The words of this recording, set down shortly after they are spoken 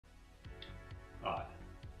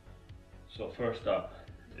So first up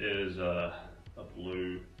is a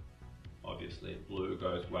blue. Obviously blue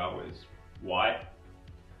goes well with white,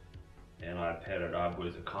 and I paired it up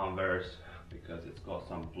with a Converse because it's got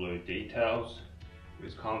some blue details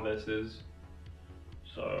with Converses,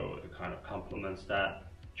 so it kind of complements that.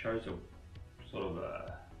 Chose a sort of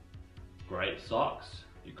a grey socks.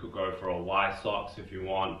 You could go for a white socks if you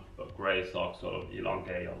want, but grey socks sort of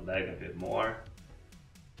elongate your leg a bit more,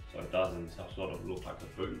 so it doesn't sort of look like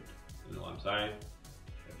a boot, you know what I'm saying?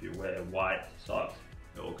 If you wear white socks,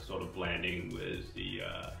 it will sort of blend in with the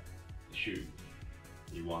shoe.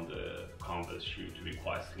 You want the Converse shoe to be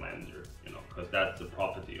quite slender, you know, because that's the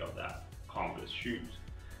property of that Converse shoes,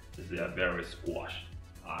 is they are very squashed.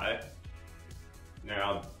 Alright.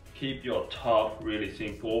 Now keep your top really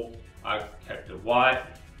simple. I kept it white.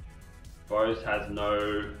 Both has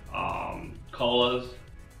no collars,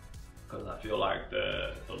 because I feel like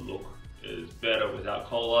the look is better without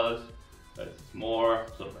collars. It's more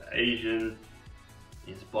sort of Asian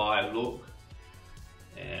inspired look,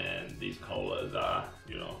 and these collars are,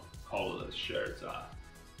 you know, collarless shirts are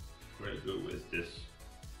pretty good with this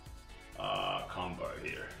combo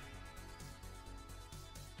here.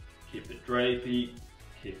 Keep it drapey,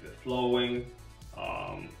 keep it flowing,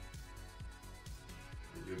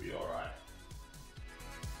 you'll be alright.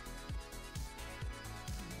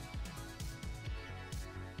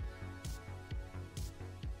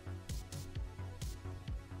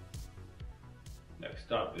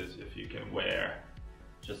 Next up is if you can wear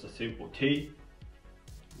just a simple tee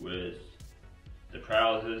with the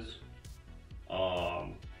trousers.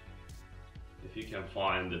 If you can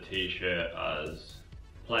find the t-shirt as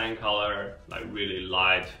plain color, like really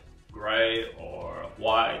light gray or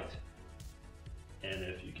white, and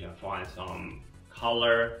if you can find some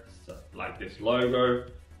color like this logo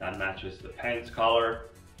that matches the pants color,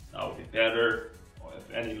 that would be better. Or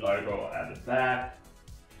if any logo at the back,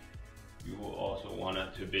 you will also want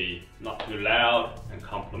it to be not too loud and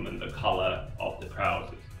complement the color of the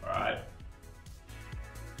trousers, alright?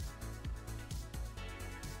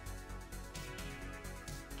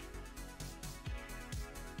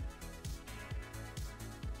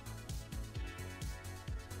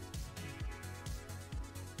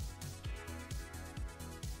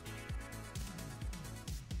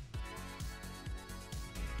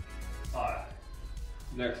 Alright,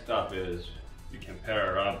 next up is you can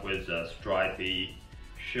pair it up with a stripy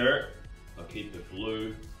shirt. I'll keep it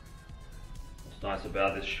blue. What's nice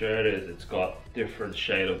about this shirt is it's got different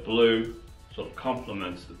shade of blue, so it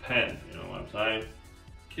complements the pen, you know what I'm saying?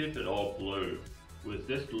 Keep it all blue. With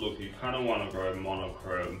this look, you kind of want to go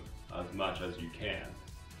monochrome as much as you can.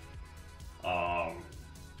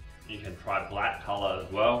 You can try black color as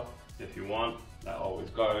well if you want. That always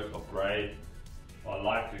goes, or grey. I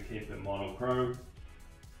like to keep it monochrome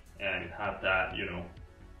and have that, you know,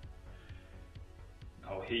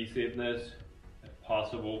 cohesiveness if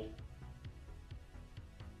possible.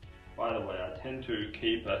 By the way, I tend to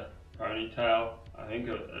keep a ponytail. I think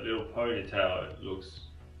a little ponytail looks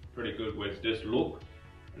pretty good with this look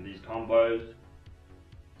and these combos,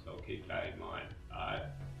 so keep that in mind. Alright.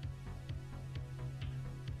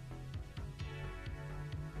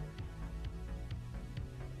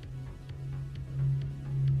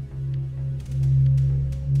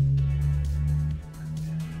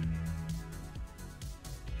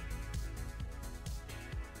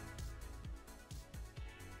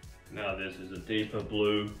 Now this is a deeper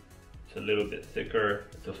blue, it's a little bit thicker,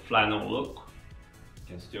 it's a flannel look. You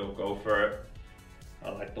can still go for it. I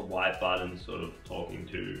like the white buttons sort of talking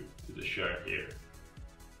to the shirt here.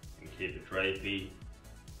 And keep it drapey.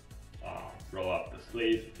 Roll up the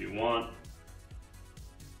sleeve if you want.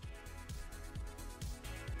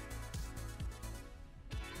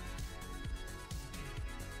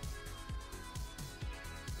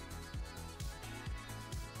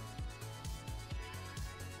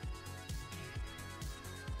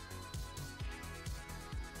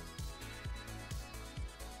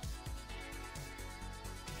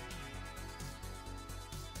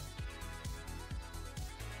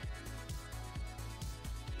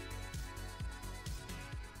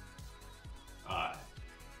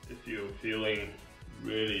 If you're feeling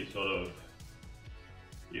really sort of,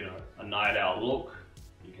 you know, a night out look,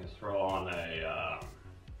 you can throw on a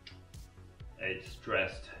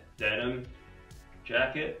distressed denim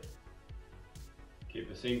jacket.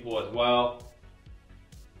 Keep it simple as well.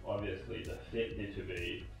 Obviously the fit needs to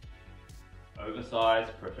be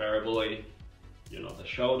oversized, preferably. You know, the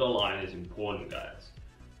shoulder line is important, guys.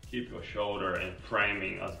 Keep your shoulder and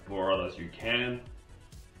framing as broad as you can.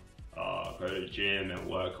 Go to the gym and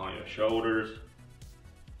work on your shoulders.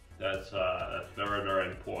 That's very,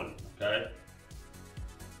 very important, okay?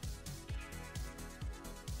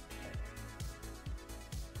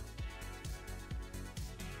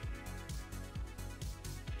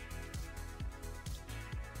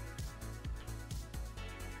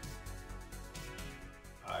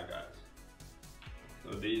 Alright guys,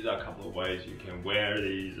 so these are a couple of ways you can wear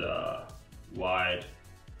these wide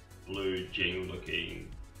blue jean looking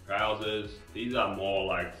trousers. These are more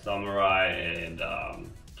like samurai and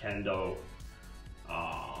kendo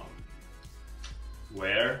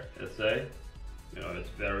wear, let's say. You know, it's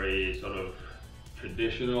very sort of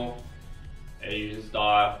traditional Asian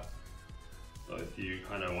style. So if you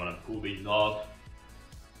kind of want to pull these off,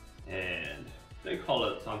 and they call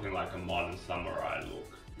it something like a modern samurai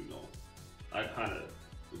look, you know. I kind of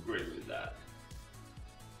agree with that.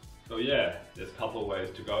 So yeah, there's a couple of ways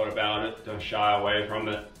to go about it. Don't shy away from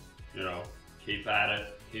it. You know, keep at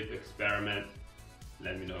it, keep experiment.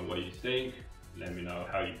 Let me know what you think. Let me know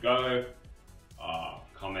how you go.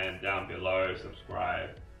 Comment down below,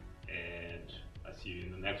 subscribe, and I'll see you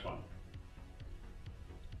in the next one.